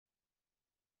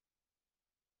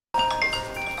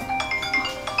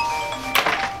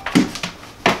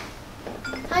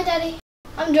Daddy.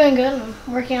 I'm doing good. I'm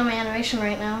working on my animation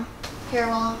right now. Here,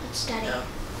 well, it's steady. Yeah.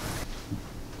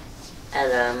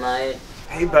 Hello, mate.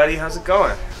 Hey, buddy, how's it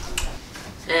going?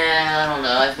 I don't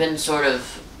know. I've been sort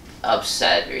of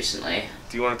upset recently.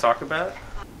 Do you want to talk about it?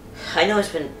 I know it's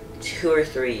been 2 or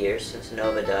 3 years since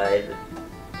Nova died,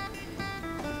 but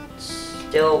it's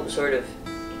still sort of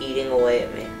eating away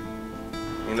at me.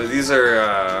 You know, these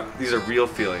are real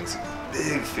feelings,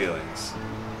 big feelings,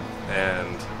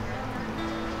 and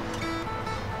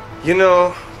you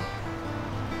know,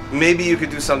 maybe you could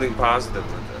do something positive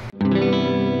with it.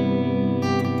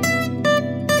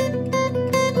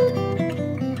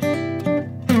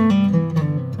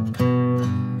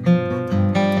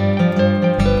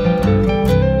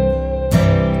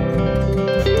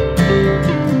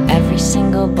 Every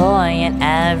single boy and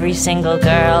every single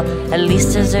girl at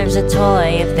least deserves a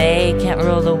toy if they can't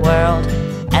rule the world.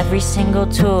 Every single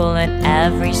tool and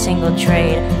every single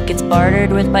trade gets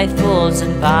bartered with by fools,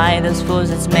 and by those fools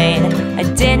it's made. I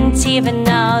didn't even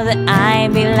know that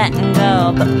I'd be letting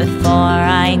go, but before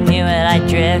I knew it I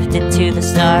drifted to the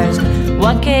stars.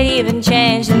 What could even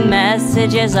change the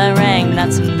messages I rang?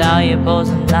 Not some valuables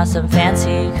and not some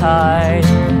fancy cars,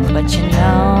 but you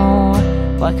know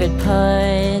what could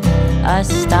put a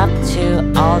stop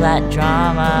to all that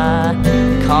drama?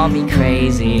 Call me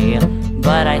crazy,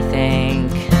 but I think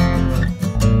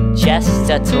just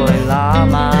a toy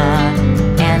llama.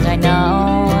 And I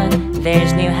know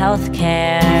there's new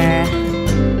healthcare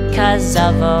 'cause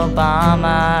of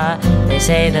Obama. They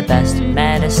say the best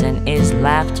medicine is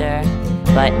laughter,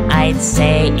 but I'd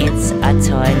say it's a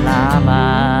toy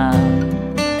llama.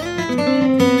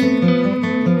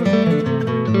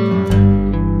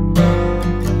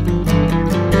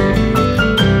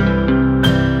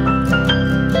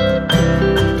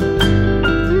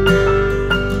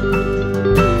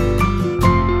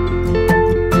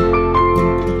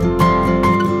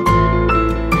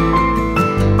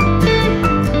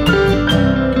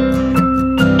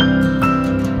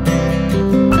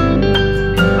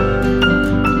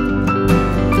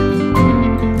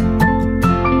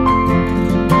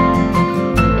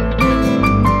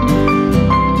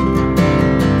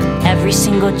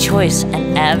 Choice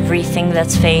and everything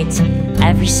that's fate,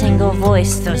 every single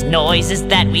voice, those noises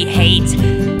that we hate,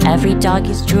 every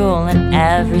doggy's drool and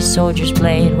every soldier's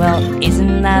blade. Well,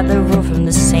 isn't that the rule from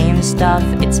the same stuff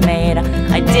it's made?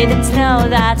 I didn't know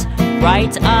that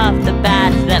right off the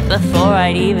bat, that before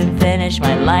I'd even finish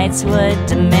my lights would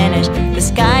diminish. The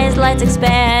sky's lights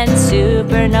expand,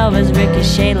 supernovas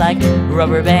ricochet like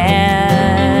rubber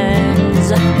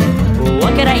bands.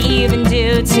 What could I even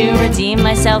do to redeem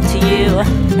myself to you?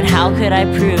 And how could I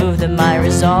prove that my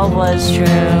resolve was true?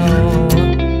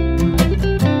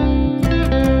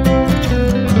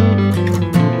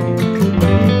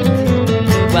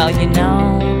 Well, you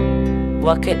know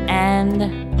what could end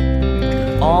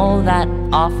all that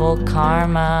awful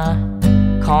karma?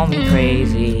 Call me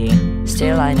crazy,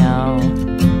 still I know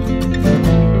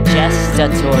just a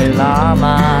toy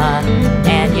llama.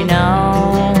 And you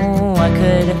know I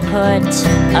could put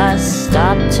a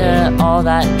stop to all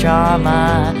that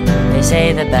drama. They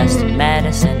say the best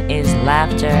medicine is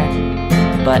laughter,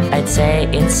 but I'd say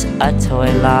it's a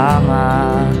toy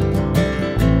llama,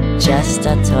 just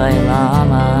a toy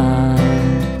llama.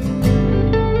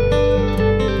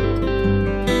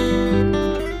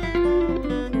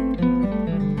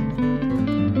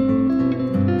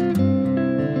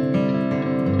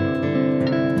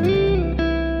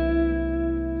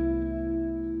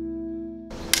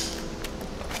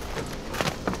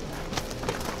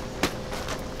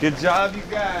 Good job, you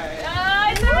guys.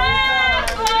 Nice!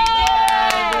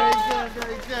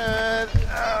 Very good.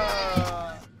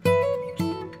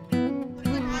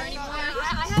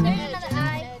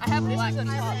 I have black on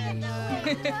top.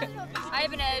 I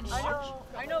have an edge.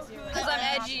 I know. Because I'm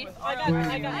edgy. I got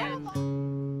edge.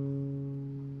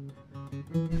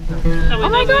 Oh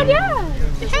my god, yeah!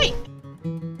 Hey!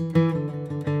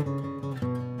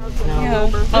 Yeah.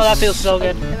 Oh, that feels so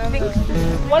good.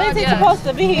 What is it supposed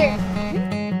to be?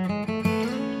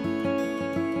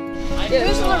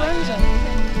 Who's Lorenzo?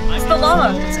 It's the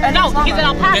llama. No, he's an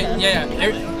alpaca. Yeah.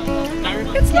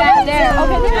 It's there. Okay, there.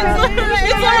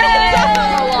 It's Lorenzo. So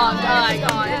long. Oh my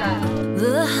god.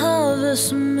 The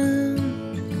harvest moon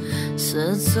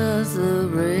sets at the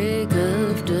rain.